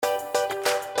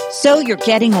So you're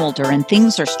getting older and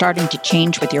things are starting to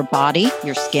change with your body,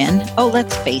 your skin. Oh,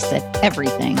 let's face it,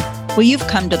 everything. Well, you've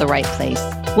come to the right place.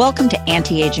 Welcome to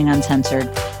Anti-Aging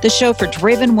Uncensored, the show for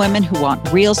driven women who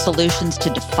want real solutions to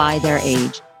defy their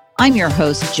age. I'm your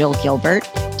host, Jill Gilbert,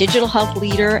 digital health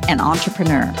leader and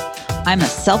entrepreneur. I'm a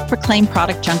self-proclaimed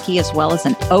product junkie as well as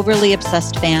an overly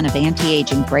obsessed fan of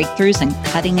anti-aging breakthroughs and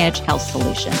cutting-edge health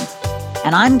solutions.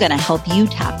 And I'm going to help you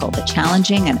tackle the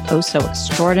challenging and oh so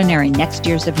extraordinary next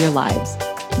years of your lives.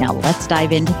 Now let's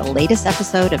dive into the latest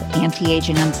episode of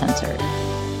Anti-Aging Uncensored.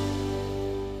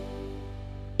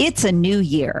 It's a new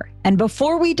year, and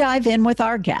before we dive in with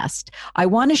our guest, I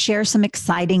want to share some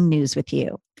exciting news with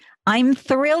you. I'm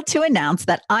thrilled to announce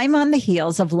that I'm on the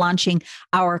heels of launching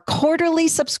our quarterly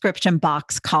subscription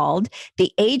box called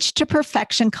the Age to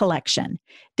Perfection Collection.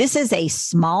 This is a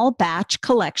small batch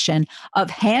collection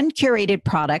of hand-curated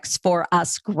products for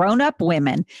us grown-up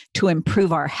women to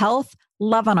improve our health,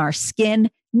 love on our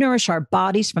skin, nourish our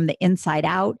bodies from the inside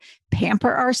out,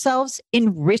 pamper ourselves,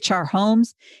 enrich our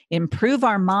homes, improve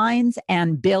our minds,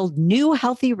 and build new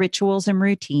healthy rituals and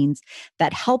routines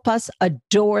that help us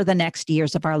adore the next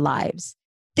years of our lives.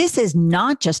 This is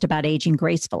not just about aging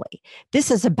gracefully. This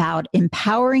is about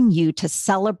empowering you to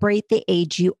celebrate the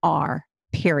age you are,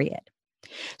 period.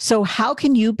 So how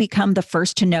can you become the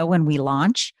first to know when we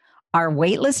launch? Our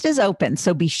waitlist is open,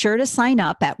 so be sure to sign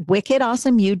up at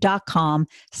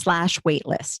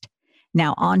wickedawesomeyou.com/waitlist.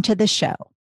 Now on to the show.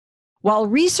 While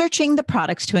researching the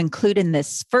products to include in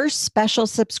this first special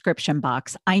subscription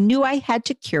box, I knew I had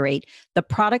to curate the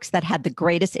products that had the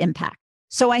greatest impact.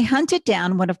 So I hunted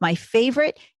down one of my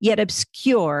favorite yet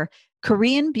obscure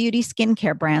Korean beauty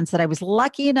skincare brands that I was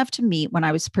lucky enough to meet when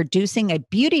I was producing a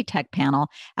beauty tech panel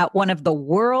at one of the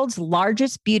world's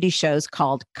largest beauty shows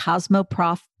called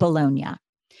Cosmoprof Bologna.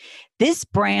 This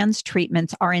brand's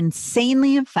treatments are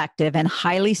insanely effective and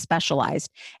highly specialized,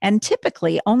 and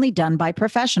typically only done by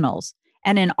professionals.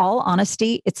 And in all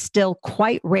honesty, it's still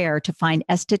quite rare to find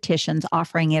estheticians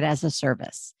offering it as a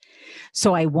service.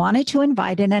 So I wanted to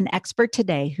invite in an expert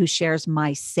today who shares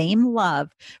my same love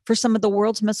for some of the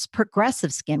world's most progressive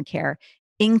skincare,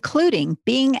 including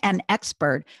being an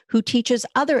expert who teaches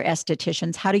other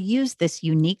estheticians how to use this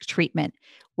unique treatment,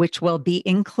 which will be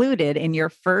included in your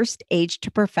first Age to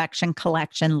Perfection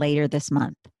collection later this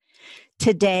month.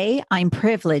 Today, I'm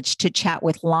privileged to chat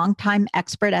with longtime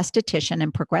expert esthetician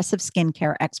and progressive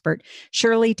skincare expert,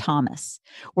 Shirley Thomas.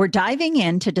 We're diving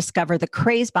in to discover the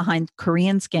craze behind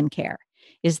Korean skincare.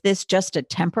 Is this just a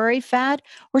temporary fad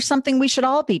or something we should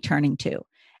all be turning to?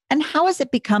 And how has it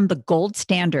become the gold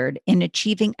standard in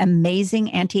achieving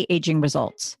amazing anti-aging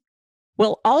results?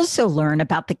 We'll also learn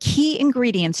about the key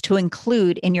ingredients to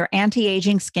include in your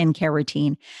anti-aging skincare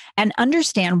routine and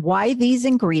understand why these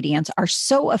ingredients are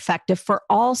so effective for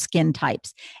all skin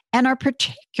types and are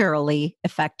particularly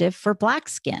effective for Black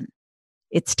skin.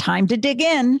 It's time to dig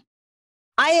in.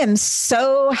 I am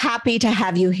so happy to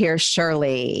have you here,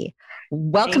 Shirley.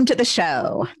 Welcome to the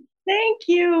show. Thank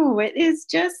you. It is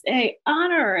just an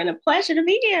honor and a pleasure to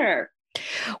be here.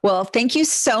 Well, thank you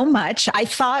so much. I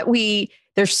thought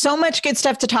there's so much good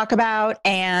stuff to talk about.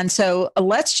 And so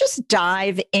let's just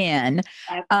dive in.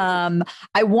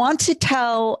 I want to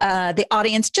tell the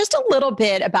audience just a little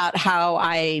bit about how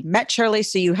I met Shirley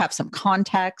so you have some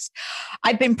context.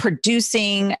 I've been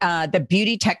producing the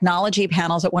beauty technology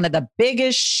panels at one of the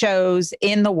biggest shows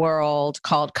in the world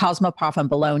called Cosmoprof in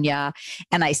Bologna.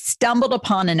 And I stumbled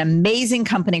upon an amazing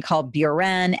company called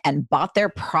Buren and bought their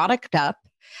product up.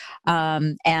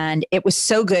 And it was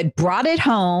so good, brought it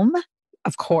home,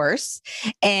 of course,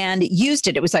 and used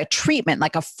it. It was a treatment,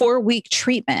 like a 4-week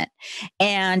treatment.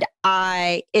 And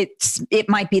it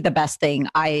might be the best thing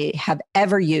I have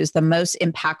ever used, the most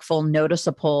impactful,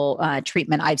 noticeable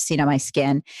treatment I've seen on my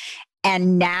skin.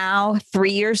 And now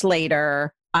 3 years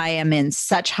later, I am in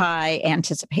such high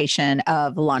anticipation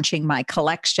of launching my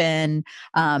collection.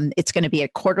 It's going to be a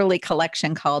quarterly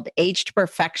collection called Age to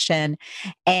Perfection.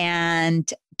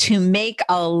 And to make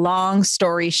a long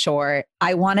story short,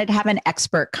 I wanted to have an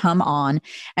expert come on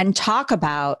and talk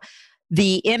about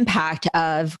the impact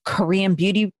of Korean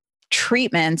beauty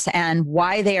treatments and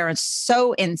why they are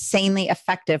so insanely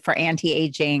effective for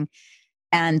anti-aging.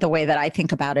 And the way that I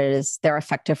think about it is they're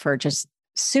effective for just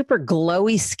super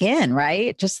glowy skin,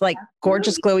 right? Just like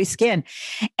gorgeous glowy skin,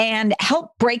 and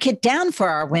help break it down for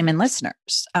our women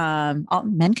listeners.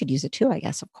 Men could use it too, I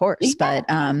guess, of course, but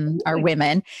our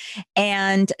women.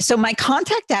 And so my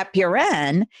contact at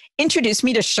Buren introduced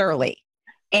me to Shirley.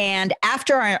 And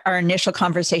after our initial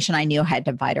conversation, I knew I had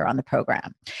to invite her on the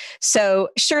program. So,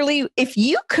 Shirley, if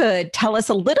you could tell us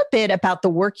a little bit about the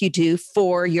work you do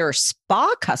for your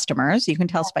spa customers, you can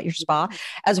tell us about your spa,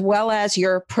 as well as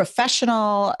your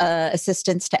professional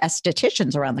assistants to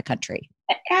estheticians around the country.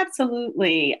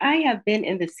 Absolutely. I have been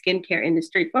in the skincare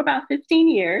industry for about 15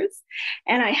 years,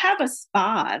 and I have a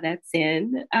spa that's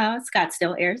in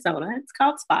Scottsdale, Arizona. It's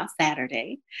called Spa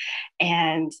Saturday.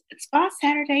 And Spa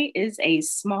Saturday is a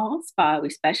small spa. We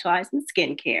specialize in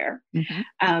skincare.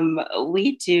 Mhm.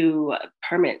 We do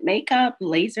permanent makeup,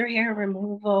 laser hair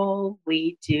removal.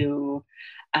 We do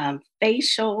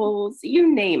facials, you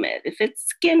name it. If it's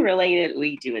skin related,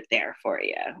 we do it there for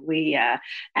you. We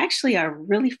actually are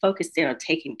really focused in on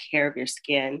taking care of your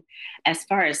skin as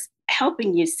far as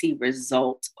helping you see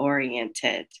result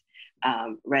oriented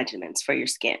regimens for your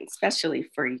skin, especially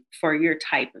for your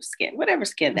type of skin, whatever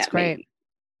skin That's that may great. be.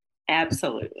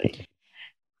 Absolutely.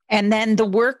 And then the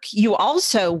work, you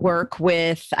also work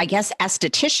with, I guess,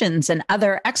 estheticians and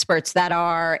other experts that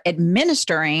are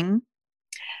administering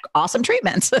awesome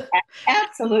treatments.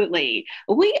 Absolutely.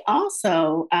 We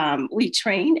also we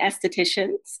train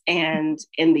estheticians and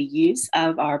in the use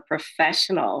of our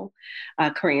professional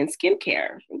Korean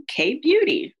skincare, K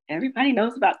Beauty. Everybody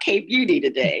knows about K Beauty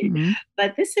today, Mhm.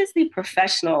 but this is the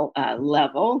professional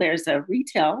level. There's a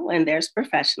retail and there's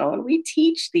professional, and we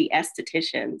teach the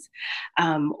estheticians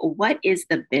what is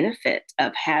the benefit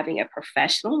of having a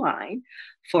professional line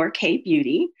for K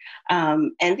Beauty.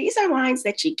 And these are lines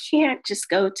that you can't just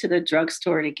go to the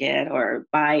drugstore to get or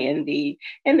buy in the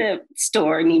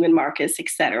store, Neiman Marcus,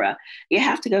 etc. You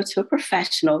have to go to a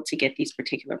professional to get these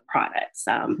particular products.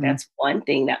 That's one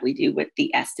thing that we do with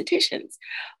the estheticians.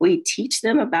 We teach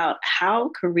them about how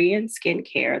Korean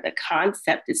skincare, the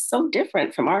concept is so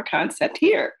different from our concept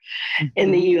here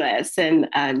in the US and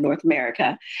North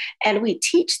America. And we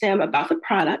teach them about the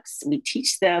products. We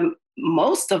teach them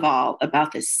most of all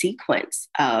about the sequence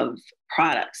of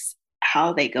products,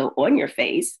 how they go on your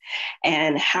face,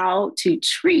 and how to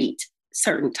treat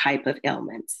certain type of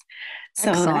ailments.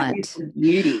 So that is Excellent. the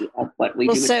beauty of what we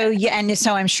Well, do. so yeah, and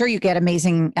so I'm sure you get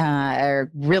amazing, or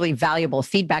really valuable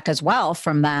feedback as well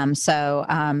from them. So,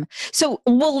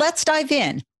 well, let's dive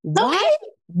in.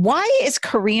 Why is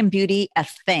Korean beauty a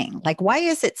thing? Like, why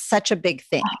is it such a big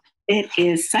thing? It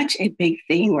is such a big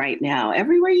thing right now.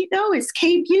 Everywhere you go is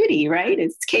K Beauty, right?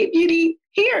 It's K Beauty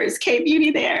here, it's K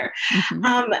Beauty there.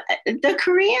 The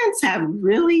Koreans have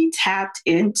really tapped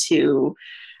into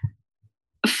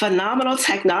phenomenal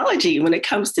technology when it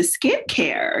comes to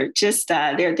skincare. Just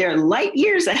they're light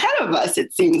years ahead of us,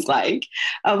 it seems like,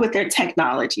 with their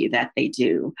technology that they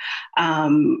do.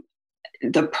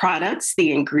 The products,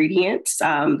 the ingredients,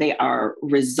 they are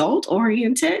result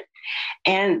oriented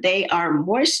and they are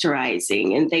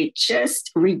moisturizing and they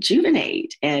just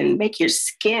rejuvenate and make your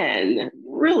skin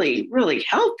really, really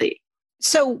healthy.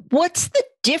 So, what's the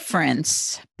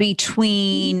difference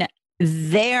between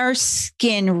their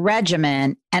skin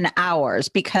regimen and ours?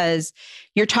 Because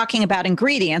you're talking about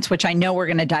ingredients, which I know we're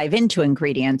going to dive into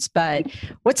ingredients, but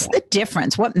what's the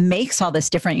difference? What makes all this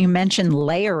different? You mentioned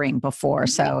layering before,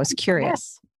 so I was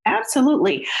curious.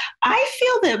 Absolutely. I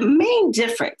feel the main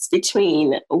difference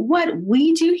between what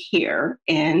we do here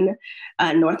in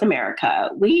North America,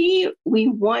 we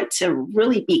want to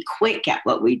really be quick at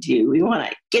what we do. We want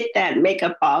to get that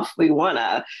makeup off. We want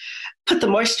to put the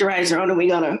moisturizer on, and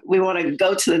we want to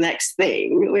go to the next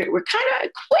thing. We're kind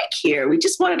of quick here. We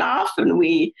just want it off,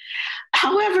 and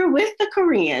However, with the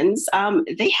Koreans,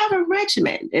 they have a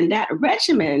regimen, and that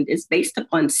regimen is based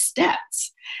upon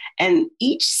steps. And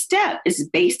each step is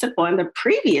based upon the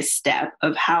previous step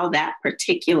of how that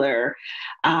particular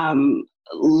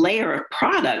layer of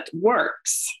product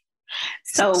works.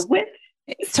 So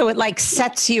it like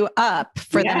sets you up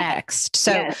for the next.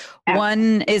 So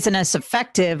one isn't as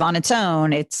effective on its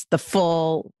own. It's the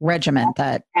full regimen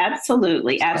that.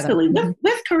 Absolutely.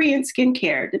 With Korean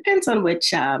skincare, depends on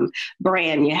which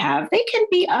brand you have. They can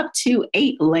be up to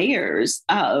 8 layers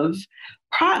of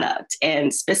product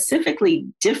and specifically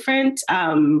different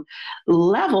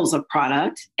levels of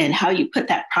product and how you put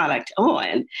that product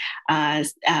on.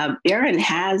 Baron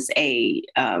has a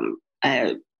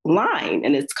line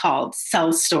and it's called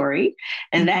Cell Story,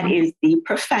 and that is the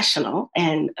professional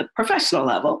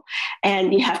level,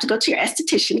 and you have to go to your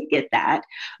esthetician to get that.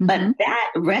 But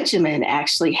that regimen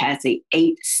actually has a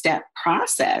 8-step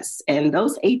process, and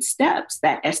those 8 steps,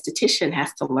 that esthetician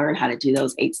has to learn how to do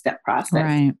those 8-step process.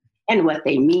 Right. and what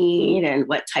they mean and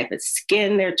what type of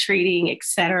skin they're treating, et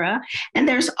cetera. And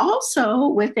there's also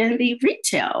within the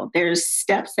retail, there's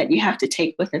steps that you have to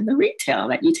take within the retail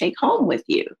that you take home with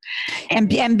you. And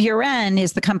Buren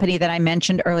is the company that I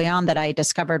mentioned early on that I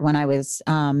discovered when I was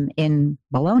in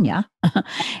Bologna.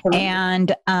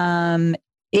 And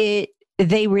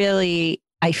they really,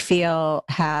 I feel,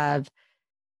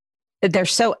 they're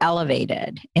so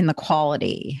elevated in the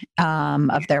quality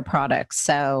of their products.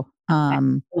 So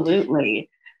absolutely.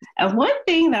 And one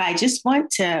thing that I just want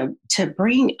to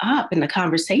bring up in the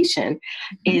conversation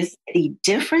is the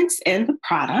difference in the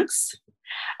products.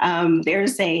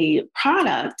 There's a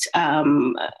product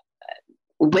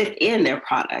within their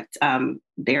product.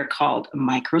 They're called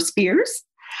microspheres.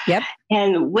 Yep.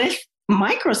 And with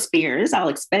microspheres, I'll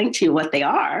explain to you what they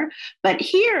are. But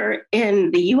here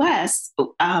in the US,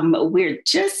 we're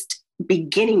just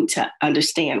beginning to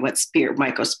understand what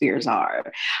microspheres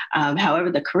are.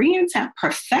 However, the Koreans have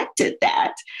perfected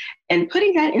that and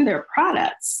putting that in their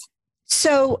products.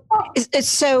 So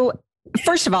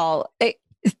first of all,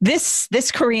 this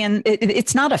Korean,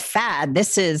 it's not a fad.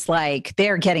 This is like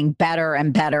they're getting better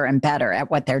and better and better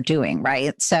at what they're doing,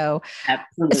 right? So,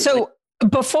 absolutely. So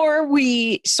before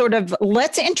we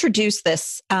let's introduce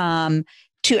this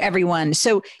to everyone.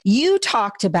 So you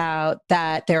talked about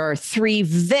that there are 3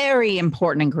 very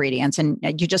important ingredients, and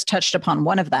you just touched upon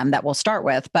one of them that we'll start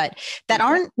with, but that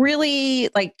aren't really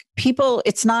like people.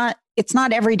 It's not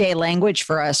everyday language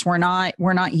for us. We're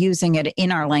not using it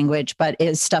in our language, but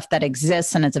is stuff that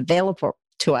exists and is available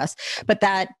to us. But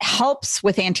that helps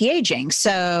with anti-aging.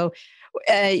 So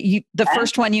the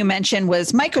first one you mentioned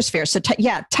was microsphere. So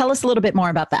tell us a little bit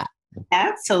more about that.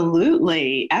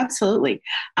 Absolutely.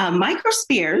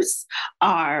 Microspheres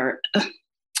are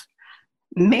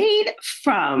made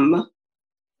from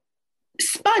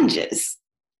sponges.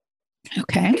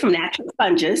 Okay. From natural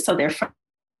sponges. So they're from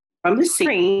the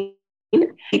sea.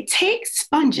 They take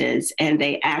sponges and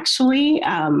they actually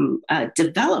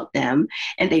develop them,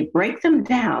 and they break them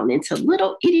down into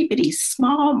little itty bitty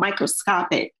small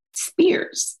microscopic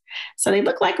spheres. So they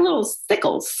look like little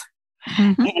sickles.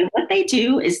 Mm-hmm. And what they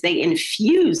do is they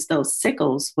infuse those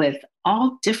sickles with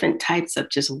all different types of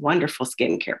just wonderful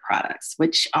skincare products,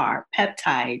 which are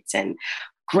peptides and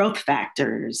growth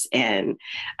factors and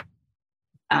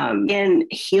skin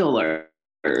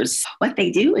healers. What they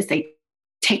do is they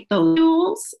take those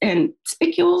spicules, and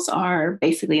spicules are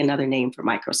basically another name for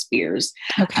microspheres.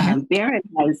 Okay. Buren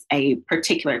has a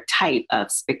particular type of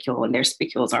spicule, and their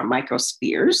spicules are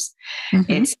microspheres.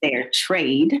 Mm-hmm. It's their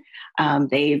trade.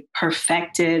 They've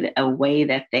perfected a way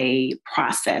that they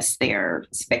process their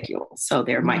spicules. So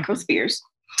they're microspheres.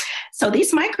 So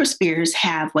these microspheres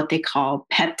have what they call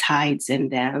peptides in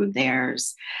them.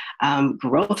 There's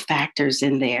growth factors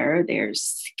in there. There's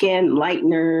skin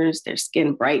lighteners. There's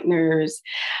skin brighteners.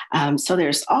 So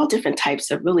there's all different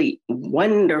types of really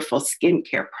wonderful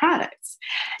skincare products.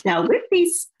 Now, with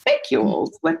these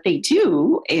spicules, what they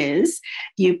do is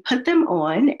you put them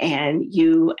on and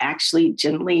you actually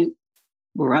gently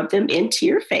rub them into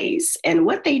your face. And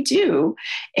what they do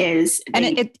is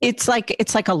it's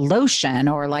like a lotion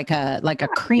or like a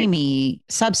creamy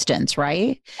substance,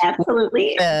 right?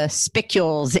 Absolutely. The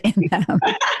spicules in them.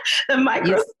 The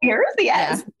microspheres,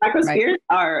 yes. Yeah. Microspheres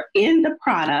are in the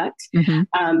product.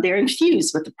 Mm-hmm. They're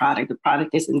infused with the product. The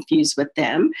product is infused with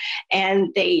them.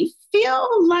 And they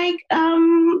feel like a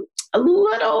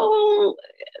little,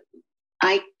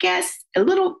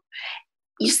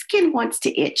 your skin wants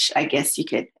to itch, I guess you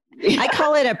could. I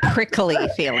call it a prickly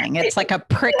feeling. It's like a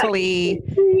prickly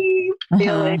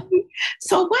feeling.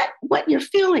 So what you're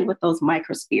feeling with those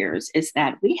microspheres is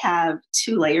that we have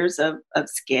 2 layers of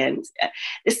skin.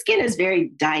 The skin is very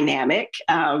dynamic.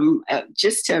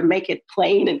 Just to make it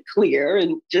plain and clear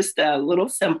and just a little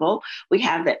simple, we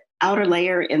have the outer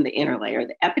layer and the inner layer,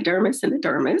 the epidermis and the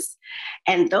dermis.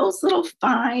 And those little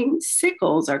fine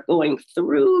sickles are going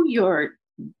through your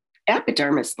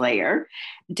epidermis layer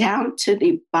down to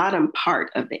the bottom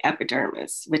part of the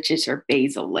epidermis, which is your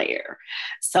basal layer.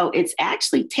 So it's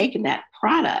actually taking that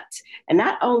product and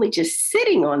not only just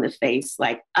sitting on the face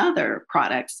like other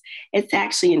products, it's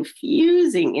actually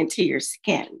infusing into your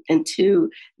skin, into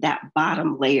that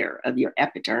bottom layer of your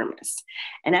epidermis.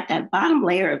 And at that bottom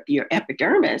layer of your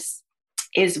epidermis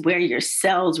is where your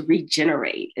cells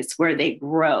regenerate. It's where they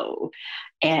grow.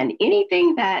 And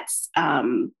anything that's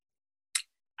kind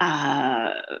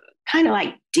of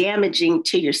like damaging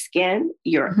to your skin,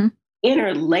 your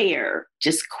inner layer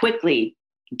just quickly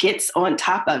gets on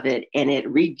top of it and it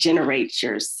regenerates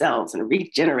your cells and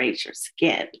regenerates your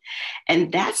skin.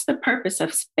 And that's the purpose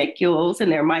of spicules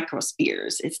and their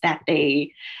microspheres. It's that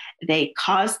they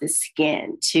cause the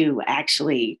skin to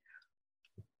actually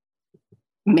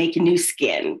make new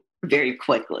skin very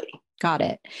quickly. Got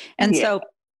it. And so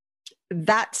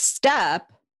that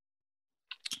step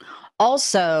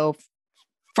also,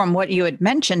 from what you had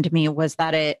mentioned to me, was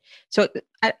that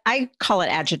I call it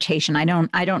agitation. I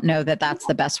don't know that that's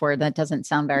the best word. That doesn't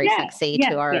sound very sexy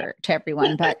to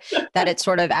everyone, but that it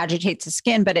sort of agitates the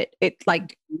skin, but it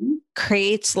like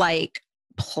creates like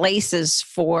places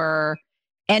for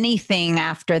anything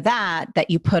after that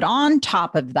you put on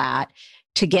top of that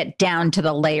to get down to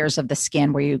the layers of the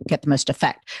skin where you get the most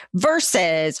effect,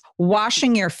 versus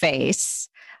washing your face,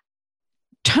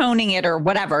 toning it or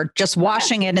whatever, just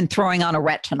washing it and throwing on a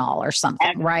retinol or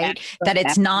something, right? That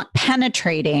it's not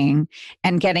penetrating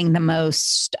and getting the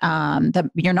most,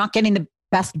 you're not getting the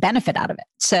best benefit out of it.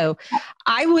 So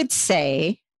I would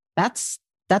say that's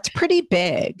pretty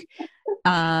big.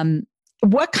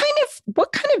 What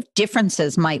kind of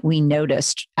differences might we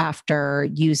notice after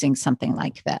using something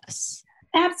like this?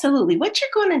 Absolutely. What you're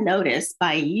going to notice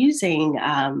by using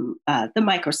the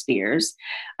microspheres,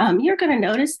 you're going to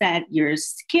notice that your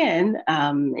skin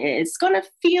is going to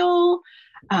feel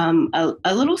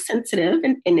a little sensitive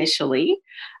initially.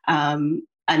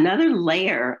 Another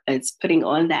layer is putting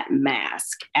on that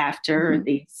mask after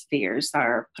these spheres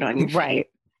are put on your face.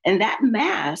 And that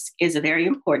mask is a very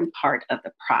important part of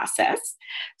the process.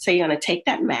 So you're going to take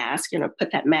that mask, you're going to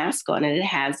put that mask on, and it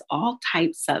has all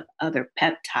types of other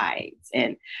peptides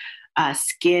and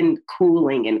skin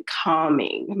cooling and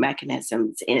calming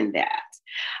mechanisms in that.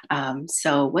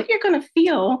 So what you're going to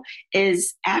feel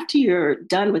is after you're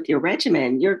done with your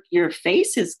regimen, your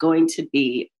face is going to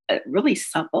be really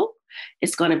supple.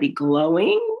 It's going to be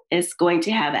glowing. It's going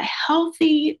to have a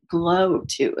healthy glow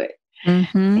to it.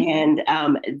 And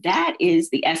that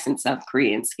is the essence of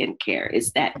Korean skincare,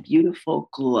 is that beautiful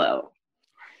glow.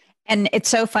 And it's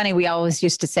so funny. We always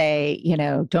used to say,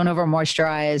 don't over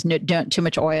moisturize, don't too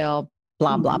much oil,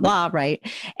 blah, blah, blah. Right.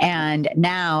 And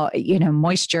now,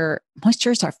 moisture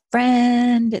is our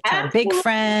friend. It's our big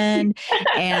friend.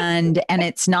 And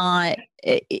it's not,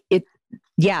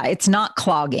 it's not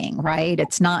clogging, right?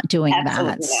 It's not doing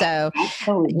that. So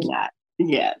absolutely not.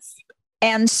 Yes.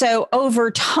 And so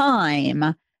over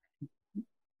time,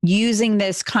 using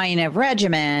this kind of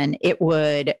regimen, it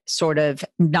would sort of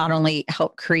not only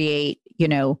help create,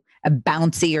 a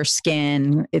bouncier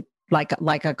skin, like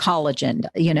a collagen,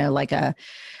 like a.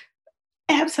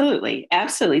 Absolutely.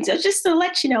 Absolutely. So just to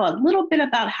let you know a little bit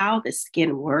about how the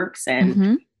skin works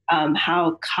and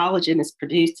how collagen is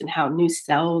produced and how new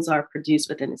cells are produced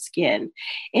within the skin.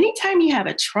 Anytime you have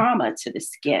a trauma to the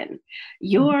skin,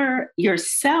 your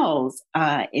cells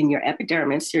in your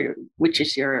epidermis, which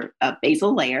is your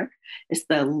basal layer, it's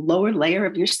the lower layer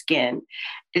of your skin,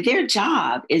 their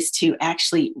job is to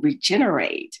actually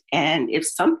regenerate. And if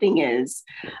something is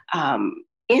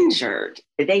injured,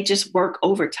 they just work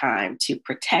overtime to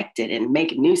protect it and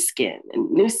make new skin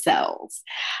and new cells.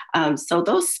 So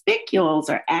those spicules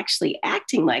are actually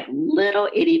acting like little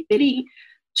itty bitty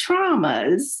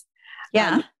traumas,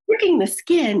 tricking the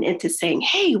skin into saying,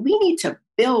 hey, we need to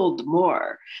build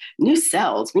more new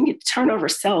cells. We need to turn over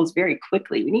cells very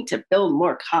quickly. We need to build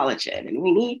more collagen, and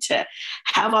we need to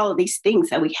have all of these things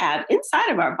that we have inside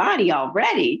of our body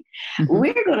already.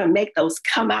 We're going to make those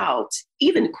come out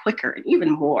even quicker and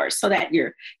even more, so that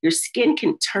your skin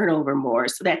can turn over more,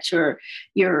 so that your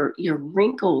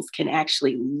wrinkles can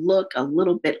actually look a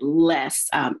little bit less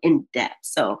in depth.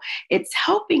 So it's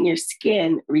helping your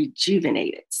skin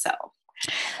rejuvenate itself.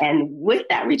 And with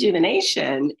that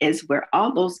rejuvenation is where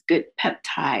all those good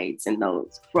peptides and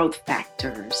those growth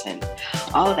factors and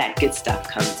all of that good stuff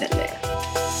comes in there.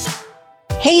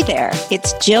 Hey there,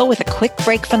 it's Jill with a quick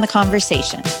break from the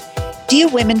conversation. Do you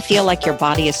women feel like your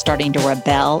body is starting to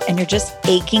rebel and you're just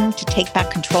aching to take back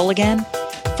control again?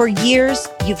 For years,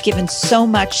 you've given so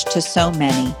much to so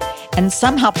many, and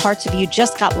somehow parts of you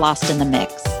just got lost in the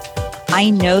mix. I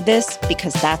know this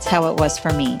because that's how it was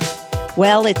for me.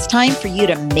 Well, it's time for you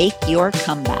to make your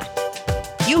comeback.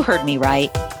 You heard me right.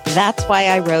 That's why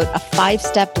I wrote a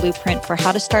 5-step blueprint for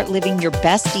how to start living your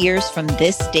best years from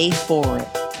this day forward.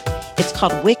 It's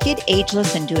called Wicked,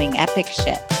 Ageless, and Doing Epic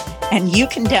Shit. And you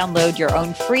can download your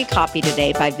own free copy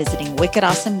today by visiting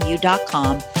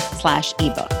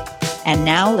wickedawesomeyou.com/ebook. And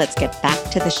now let's get back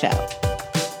to the show.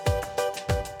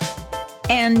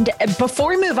 And before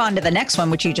we move on to the next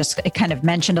one, which you just kind of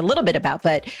mentioned a little bit about,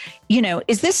 but,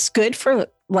 is this good for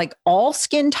like all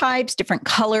skin types, different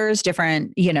colors,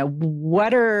 different,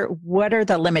 what are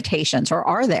the limitations, or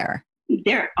are there?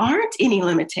 There aren't any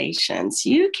limitations.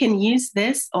 You can use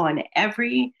this on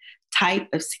every type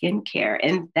of skincare.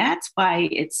 And that's why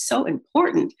it's so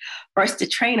important for us to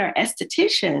train our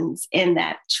estheticians in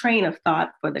that train of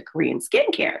thought for the Korean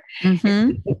skincare.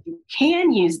 Mm-hmm. You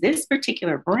can use this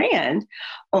particular brand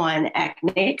on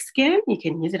acneic skin. You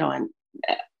can use it on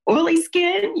oily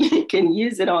skin. You can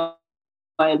use it on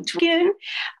skin,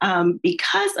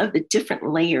 because of the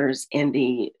different layers in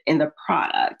the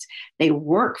product. They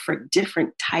work for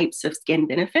different types of skin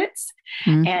benefits.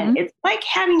 Mm-hmm. And it's like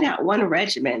having that one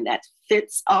regimen that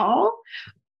fits all,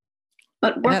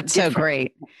 but works. That's so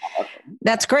great.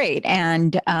 That's great.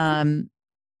 And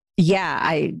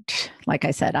like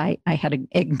I said, I had an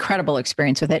incredible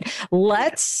experience with it.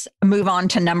 Let's move on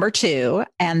to number 2.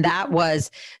 And that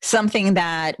was something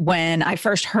that when I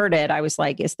first heard it, I was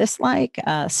like, is this like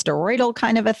a steroidal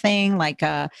kind of a thing? Like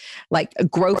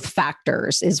growth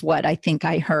factors is what I think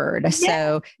I heard. Yeah.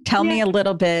 So tell me a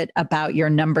little bit about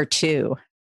your number 2.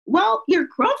 Well, your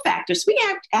growth factors, we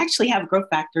actually have growth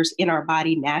factors in our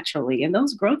body naturally, and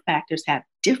those growth factors have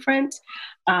different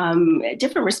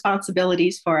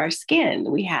responsibilities for our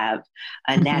skin. We have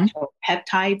natural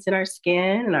peptides in our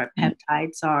skin, and our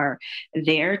peptides are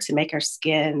there to make our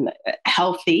skin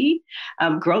healthy.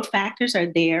 Growth factors are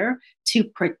there to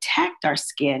protect our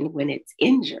skin when it's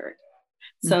injured.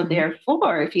 So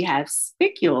therefore, if you have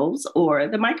spicules or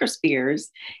the microspheres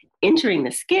entering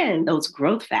the skin, those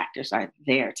growth factors are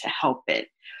there to help it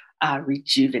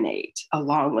rejuvenate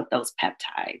along with those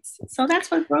peptides. So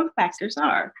that's what growth factors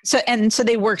are. So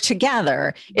they work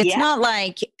together. It's not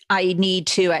like I need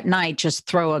to at night just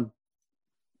throw a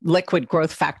liquid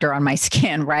growth factor on my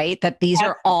skin, right? That these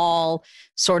are all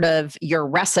sort of your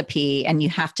recipe, and you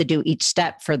have to do each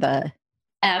step for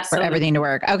everything to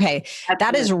work. Okay. Absolutely.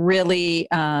 That is really,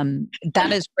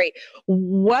 that is great.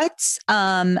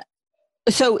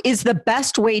 So is the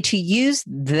best way to use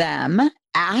them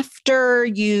after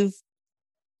you've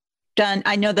done,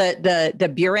 I know that the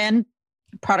Buran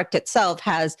product itself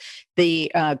has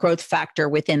the growth factor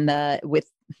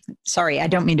sorry, I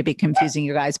don't mean to be confusing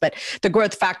you guys, but the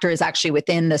growth factor is actually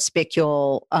within the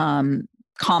spicule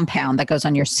compound that goes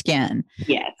on your skin.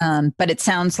 Yes. But it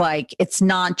sounds like it's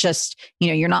not just,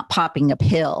 you're not popping a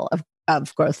pill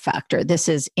of growth factor. This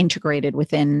is integrated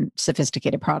within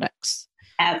sophisticated products.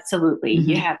 Absolutely.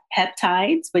 You have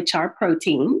peptides, which are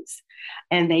proteins,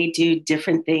 and they do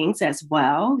different things as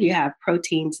well. You have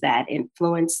proteins that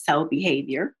influence cell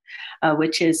behavior,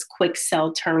 which is quick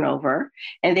cell turnover.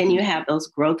 And then you have those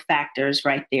growth factors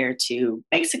right there to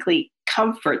basically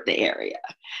comfort the area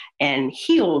and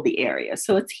heal the area.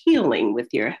 So it's healing with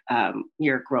your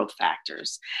growth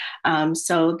factors.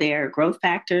 So they're growth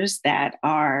factors that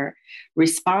are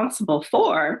responsible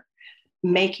for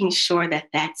making sure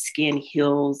that skin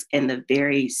heals in the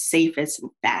very safest and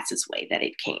fastest way that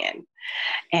it can.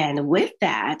 And with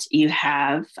that, you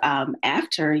have,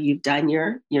 after you've done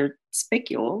your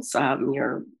spicules,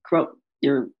 your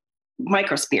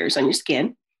microspheres on your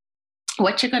skin,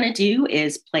 what you're going to do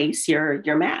is place your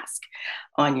mask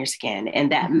on your skin.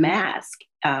 And that mask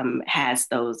has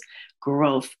those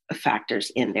growth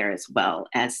factors in there as well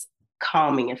as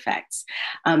calming effects.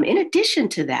 In addition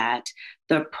to that,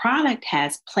 the product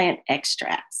has plant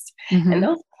extracts, and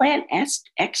those plant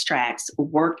extracts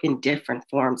work in different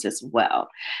forms as well.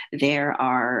 There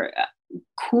are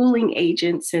cooling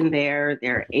agents in there.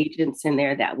 There are agents in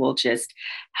there that will just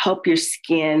help your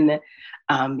skin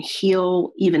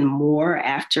heal even more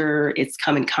after it's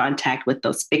come in contact with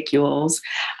those spicules.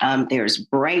 There's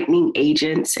brightening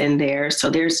agents in there. So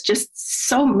there's just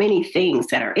so many things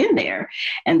that are in there.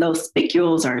 And those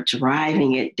spicules are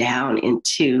driving it down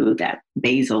into that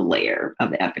basal layer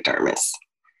of the epidermis.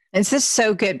 This is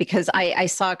so good because I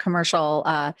saw a commercial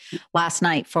last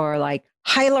night for like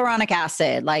hyaluronic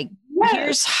acid, like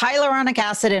here's hyaluronic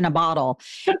acid in a bottle.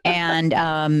 And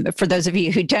for those of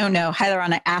you who don't know,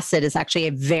 hyaluronic acid is actually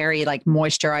a very like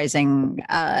moisturizing,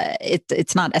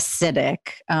 it's not acidic.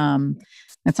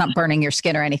 It's not burning your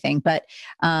skin or anything, but,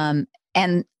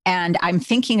 and I'm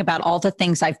thinking about all the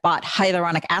things I've bought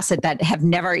hyaluronic acid that have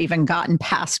never even gotten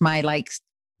past my like,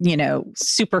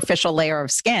 superficial layer of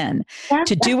skin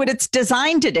to do what it's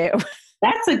designed to do.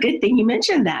 That's a good thing you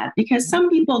mentioned that, because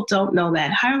some people don't know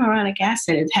that hyaluronic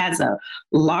acid has a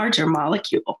larger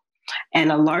molecule.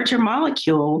 And a larger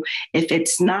molecule, if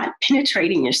it's not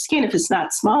penetrating your skin, if it's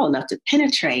not small enough to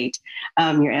penetrate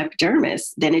your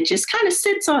epidermis, then it just kind of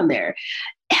sits on there.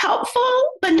 helpful,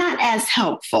 but not as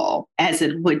helpful as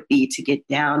it would be to get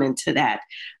down into that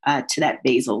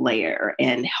basal layer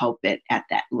and help it at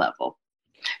that level.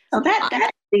 So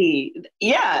that's the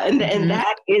yeah, and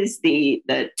that is the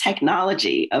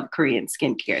technology of Korean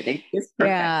skincare. They just perfect.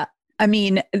 Yeah. I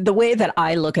mean, the way that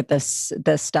I look at this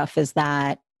stuff is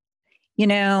that,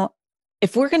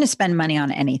 if we're going to spend money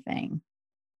on anything,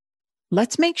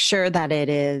 let's make sure that it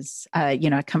is, I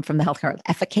come from the healthcare,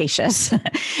 efficacious.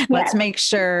 Let's make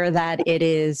sure that it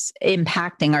is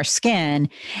impacting our skin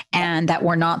and that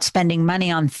we're not spending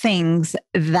money on things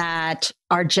that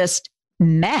are just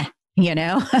meh.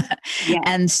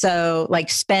 And so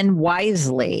spend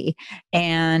wisely.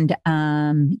 And,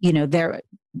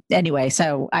 anyway,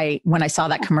 so when I saw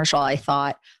that commercial, I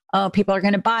thought, oh, people are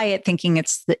going to buy it thinking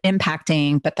it's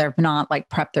impacting, but they're not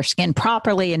prepped their skin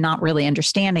properly and not really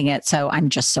understanding it. So I'm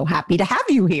just so happy to have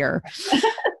you here.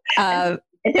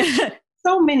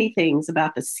 So many things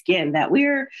about the skin that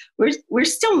we're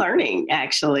still learning.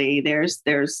 Actually, there's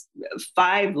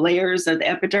 5 layers of the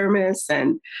epidermis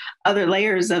and other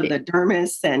layers of the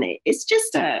dermis, and it's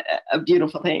just a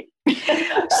beautiful thing.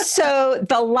 So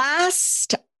the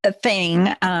last thing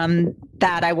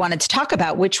that I wanted to talk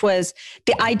about, which was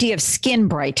the idea of skin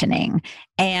brightening.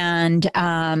 And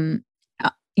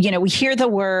we hear the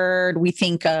word, we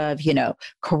think of,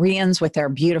 Koreans with their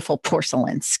beautiful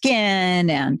porcelain skin.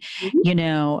 And,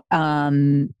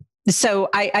 so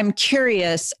I'm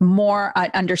curious more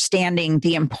at understanding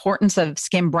the importance of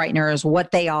skin brighteners, what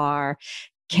they are.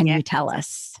 Can you tell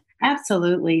us?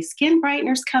 Absolutely. Skin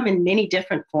brighteners come in many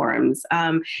different forms.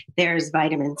 There's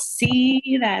vitamin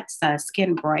C, that's a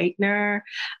skin brightener.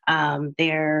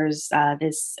 There's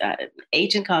this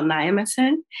agent called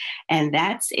niacin, and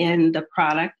that's in the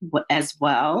product as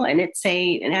well. And it's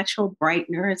a natural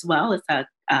brightener as well. It's a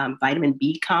vitamin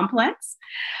B complex.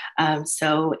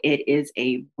 So it is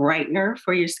a brightener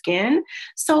for your skin.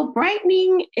 So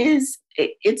brightening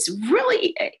it's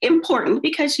really important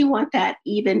because you want that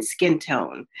even skin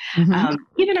tone.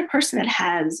 Even a person that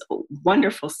has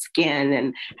wonderful skin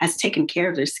and has taken care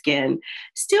of their skin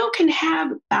still can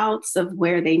have bouts of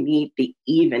where they need the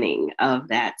evening of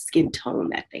that skin tone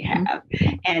that they have.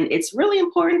 And it's really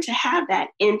important to have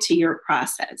that into your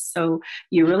process. So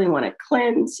you really want to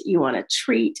cleanse, you want to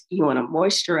treat, you want to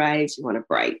moisturize, you want to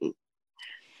brighten.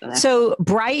 So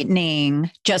brightening,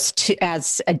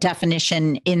 as a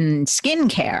definition in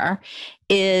skincare,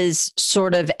 is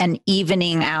sort of an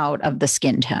evening out of the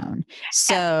skin tone.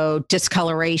 So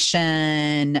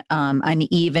discoloration,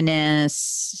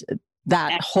 unevenness,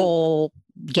 that whole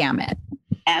gamut.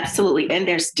 Absolutely. And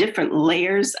there's different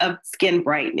layers of skin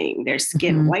brightening. There's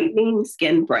skin whitening,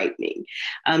 skin brightening.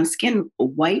 Skin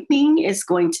whitening is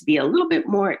going to be a little bit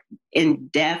more in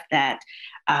depth at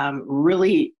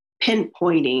really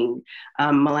pinpointing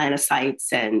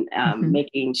melanocytes and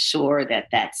making sure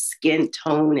that skin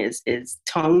tone is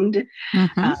toned.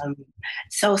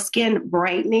 So skin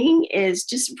brightening is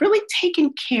just really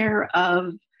taking care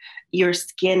of your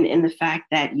skin in the fact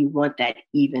that you want that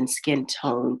even skin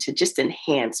tone to just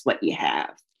enhance what you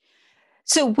have.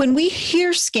 So when we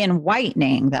hear skin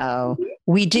whitening, though,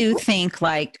 we do think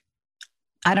I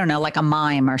don't know, like a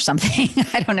mime or something.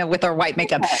 I don't know, with our white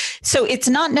makeup. So it's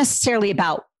not necessarily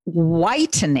about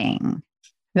whitening,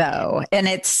 though. And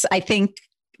it's, I think,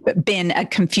 been a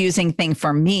confusing thing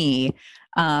for me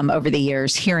over the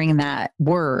years, hearing that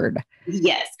word.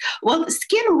 Yes. Well,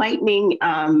 skin whitening,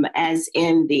 as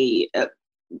in the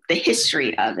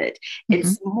history of it,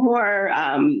 it's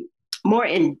more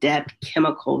in-depth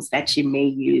chemicals that you may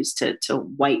use to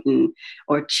whiten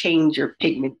or change your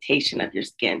pigmentation of your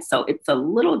skin. So it's a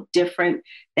little different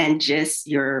than just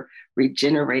your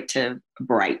regenerative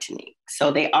brightening. So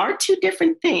they are 2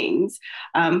 different things,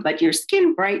 but your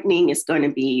skin brightening is going to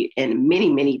be in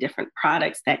many, many different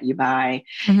products that you buy.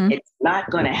 It's not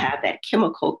going to have that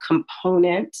chemical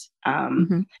component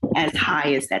as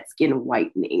high as that skin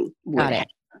whitening would have.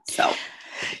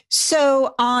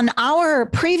 So on our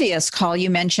previous call, you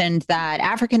mentioned that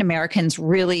African Americans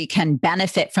really can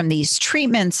benefit from these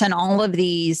treatments and all of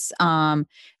these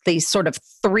sort of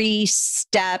 3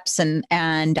 steps.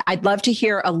 And I'd love to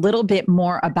hear a little bit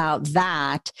more about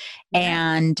that.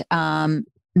 And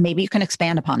maybe you can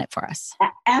expand upon it for us.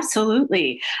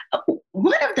 Absolutely.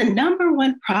 One of the number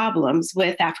one problems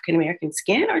with African American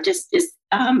skin are just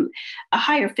a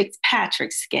higher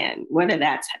Fitzpatrick skin, whether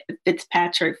that's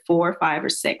Fitzpatrick 4, 5, or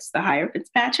 6. The higher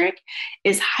Fitzpatrick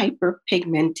is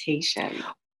hyperpigmentation.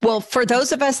 Well, for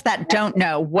those of us that don't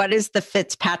know, what is the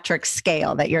Fitzpatrick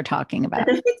scale that you're talking about?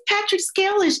 The Fitzpatrick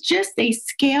scale is just a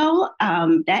scale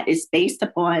that is based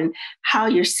upon how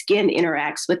your skin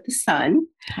interacts with the sun.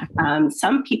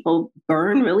 Some people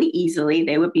burn really easily.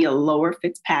 They would be a lower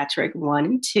Fitzpatrick, 1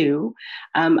 and 2.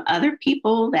 Other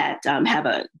people that have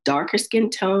a darker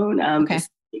skin tone, Okay.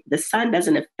 the sun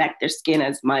doesn't affect their skin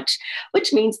as much,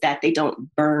 which means that they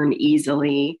don't burn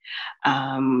easily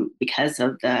because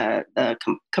of the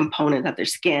component of their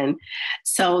skin.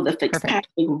 So the Fitzpatrick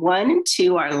 1 and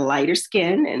 2 are lighter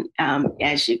skin. And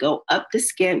as you go up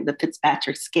the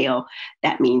Fitzpatrick scale,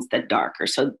 that means the darker.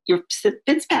 So your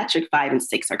Fitzpatrick 5 and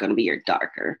 6 are going to be your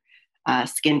darker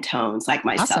skin tones, like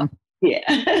myself. Awesome.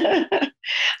 Yeah,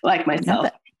 like myself.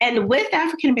 And with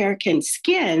African American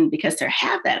skin, because they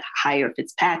have that higher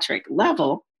Fitzpatrick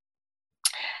level,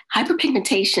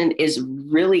 hyperpigmentation is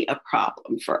really a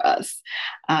problem for us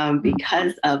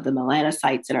because of the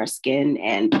melanocytes in our skin,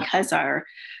 and because our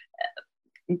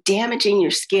damaging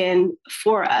your skin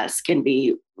for us can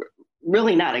be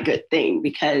really not a good thing,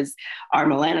 because our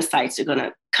melanocytes are going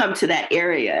to come to that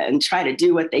area and try to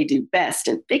do what they do best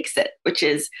and fix it, which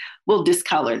is we'll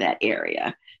discolor that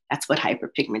area. That's what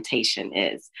hyperpigmentation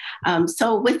is.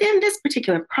 So within this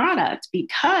particular product,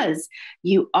 because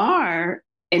you are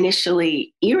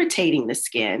initially irritating the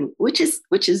skin, which is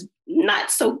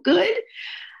not so good,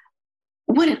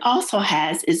 what it also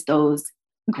has is those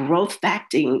growth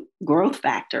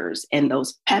factors and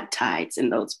those peptides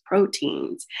and those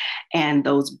proteins and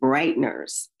those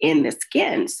brighteners in the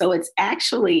skin. So it's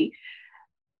actually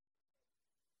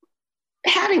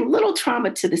having little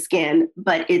trauma to the skin,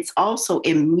 but it's also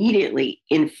immediately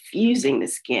infusing the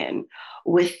skin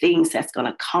with things that's going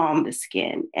to calm the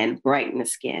skin and brighten the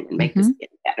skin and make the skin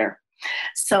better.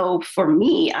 So for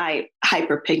me, I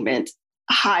hyperpigment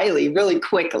highly, really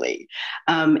quickly.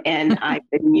 And I've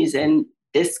been using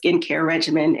this skincare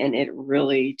regimen, and it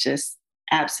really just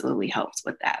absolutely helps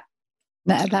with that.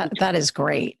 That is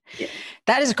great. Yeah.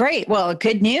 That is great. Well,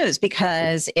 good news,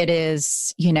 because it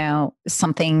is,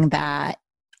 something that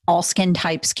all skin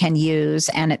types can use.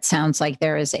 And it sounds like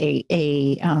there is a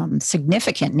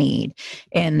significant need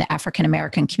in the African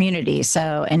American community.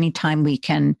 So anytime we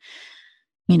can,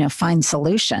 find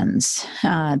solutions,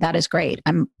 that is great.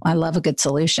 I love a good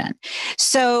solution.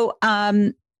 So,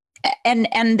 and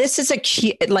this is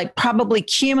probably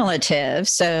cumulative.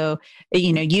 So,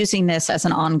 using this as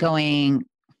an ongoing,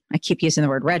 I keep using the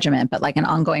word regimen, but like an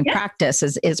ongoing practice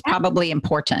is probably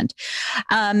important.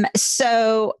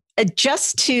 So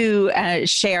just to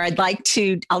share,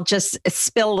 I'll just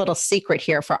spill a little secret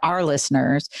here for our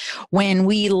listeners. When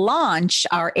we launch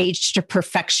our Age to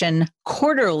Perfection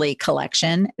quarterly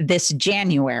collection this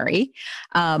January,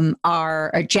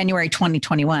 our January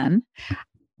 2021,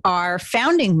 our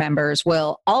founding members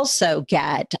will also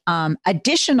get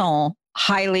additional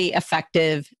highly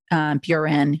effective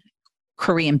Buren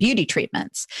Korean beauty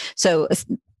treatments. So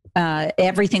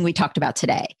everything we talked about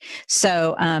today.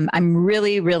 So I'm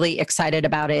really, really excited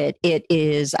about it.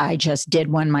 I just did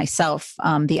one myself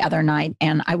the other night,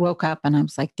 and I woke up and I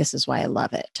was like, this is why I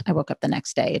love it. I woke up the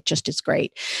next day. It just is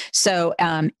great. So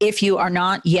if you are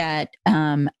not yet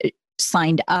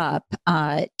signed up,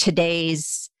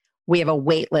 we have a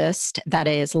wait list that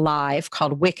is live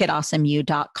called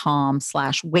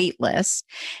wickedawesomeyou.com/waitlist.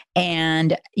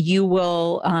 And you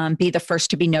will be the first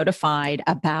to be notified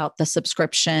about the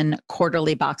subscription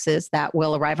quarterly boxes that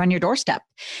will arrive on your doorstep.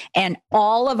 And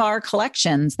all of our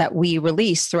collections that we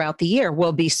release throughout the year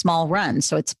will be small runs.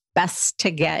 So it's best to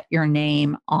get your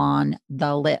name on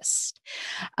the list.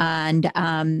 And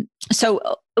so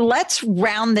let's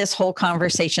round this whole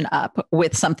conversation up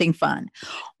with something fun.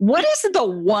 What is the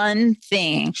one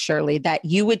thing, Shirley, that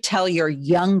you would tell your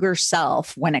younger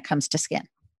self when it comes to skin?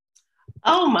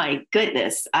 Oh my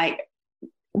goodness.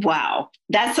 Wow,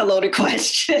 that's a loaded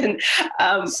question.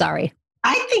 Sorry.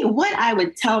 I think what I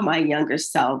would tell my younger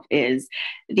self is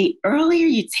the earlier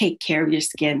you take care of your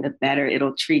skin, the better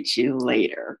it'll treat you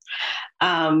later.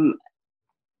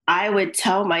 I would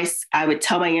tell my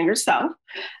younger self,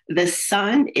 the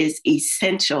sun is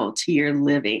essential to your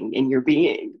living and your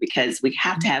being, because we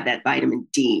have to have that vitamin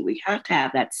D. We have to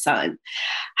have that sun.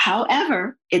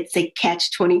 However, it's a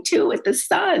catch-22 with the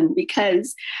sun,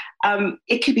 because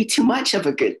it could be too much of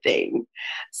a good thing.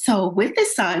 So with the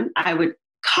sun, I would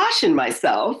caution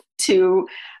myself to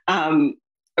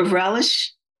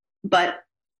relish, but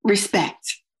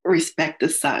respect the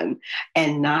sun,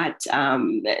 and not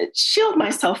shield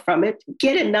myself from it,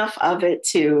 get enough of it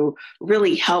to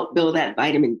really help build that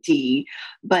vitamin D,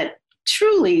 but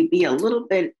truly be a little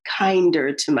bit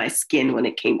kinder to my skin when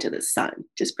it came to the sun,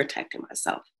 just protecting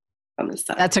myself. from the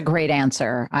sun. That's a great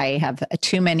answer. I have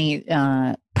too many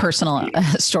personal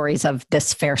stories of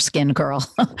this fair-skinned girl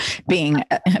being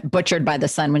butchered by the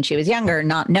sun when she was younger,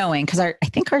 not knowing, because I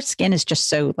think our skin is just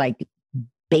so like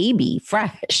baby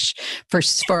fresh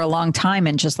for a long time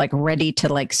and just like ready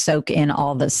to like soak in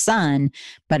all the sun,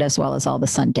 but as well as all the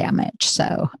sun damage.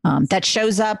 So that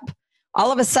shows up all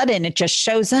of a sudden. It just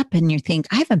shows up and you think,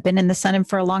 I haven't been in the sun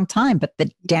for a long time, but the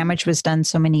damage was done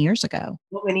so many years ago.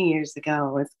 So many years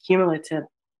ago. It's cumulative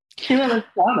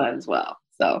trauma as well.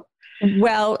 So.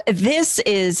 Well, this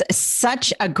is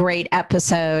such a great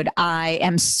episode.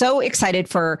 I'm so excited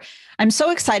for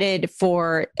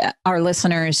our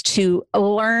listeners to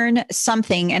learn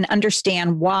something and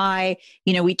understand why,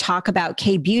 we talk about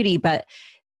K-beauty, but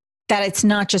that it's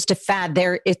not just a fad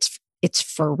there. It's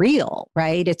for real,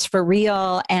 right? It's for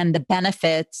real, and the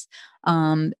benefits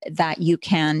that you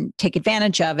can take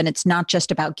advantage of. And it's not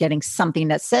just about getting something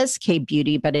that says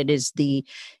K-beauty, but it is the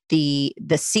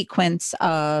sequence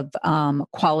of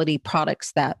quality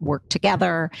products that work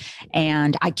together.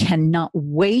 And I cannot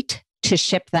wait to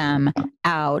ship them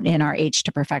out in our Age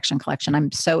to Perfection collection.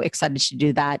 I'm so excited to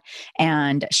do that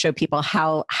and show people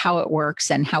how it works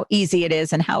and how easy it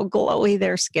is and how glowy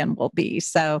their skin will be.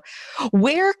 So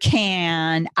where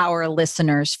can our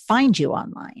listeners find you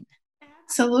online?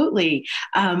 Absolutely.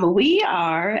 We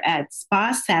are at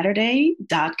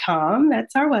spasaturday.com.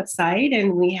 That's our website.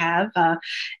 And we have a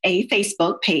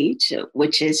Facebook page,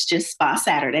 which is just Spa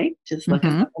Saturday. Just look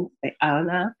us up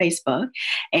on Facebook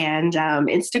and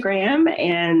Instagram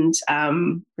and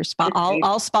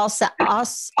all Spa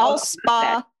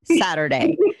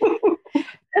Saturday.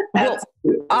 Well,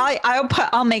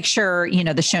 I'll make sure,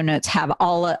 the show notes have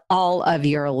all of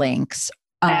your links.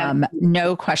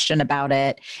 No question about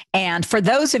it. And for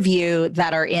those of you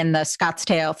that are in the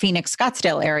Phoenix,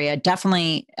 Scottsdale area,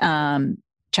 definitely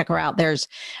check her out.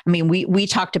 We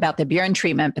talked about the Bjorn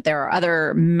treatment, but there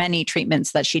are many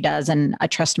treatments that she does. And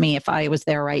trust me, if I was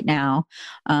there right now,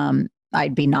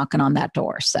 I'd be knocking on that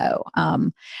door. So,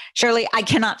 Shirley, I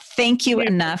cannot thank you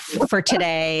enough for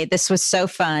today. This was so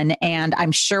fun. And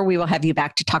I'm sure we will have you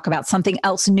back to talk about something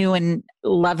else new and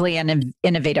lovely and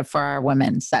innovative for our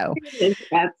women. So it's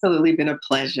absolutely been a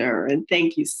pleasure. And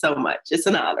thank you so much. It's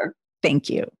an honor. Thank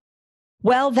you.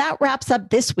 Well, that wraps up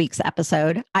this week's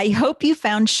episode. I hope you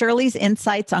found Shirley's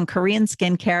insights on Korean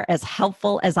skincare as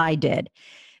helpful as I did.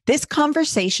 This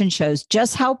conversation shows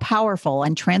just how powerful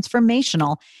and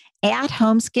transformational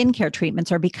at-home skincare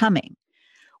treatments are becoming.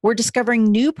 We're discovering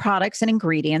new products and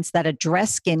ingredients that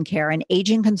address skincare and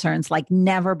aging concerns like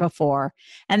never before,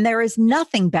 and there is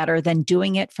nothing better than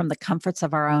doing it from the comforts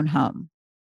of our own home.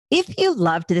 If you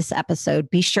loved this episode,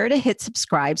 be sure to hit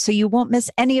subscribe so you won't miss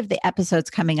any of the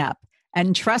episodes coming up.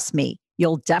 And trust me,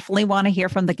 you'll definitely want to hear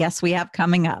from the guests we have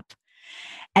coming up.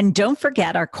 And don't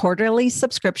forget, our quarterly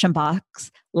subscription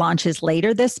box launches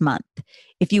later this month.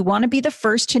 If you want to be the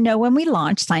first to know when we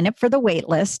launch, sign up for the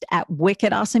waitlist at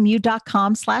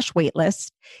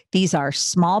wickedawesomeyou.com/waitlist. These are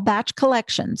small batch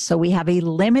collections, so we have a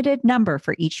limited number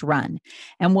for each run,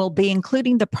 and we'll be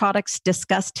including the products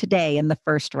discussed today in the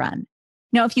first run.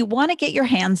 Now, if you want to get your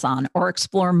hands on or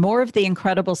explore more of the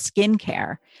incredible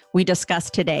skincare we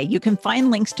discussed today, you can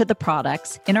find links to the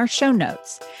products in our show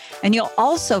notes. And you'll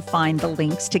also find the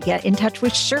links to get in touch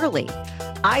with Shirley.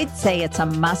 I'd say it's a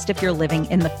must if you're living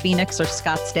in the Phoenix or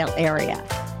Scottsdale area.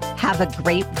 Have a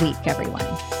great week, everyone.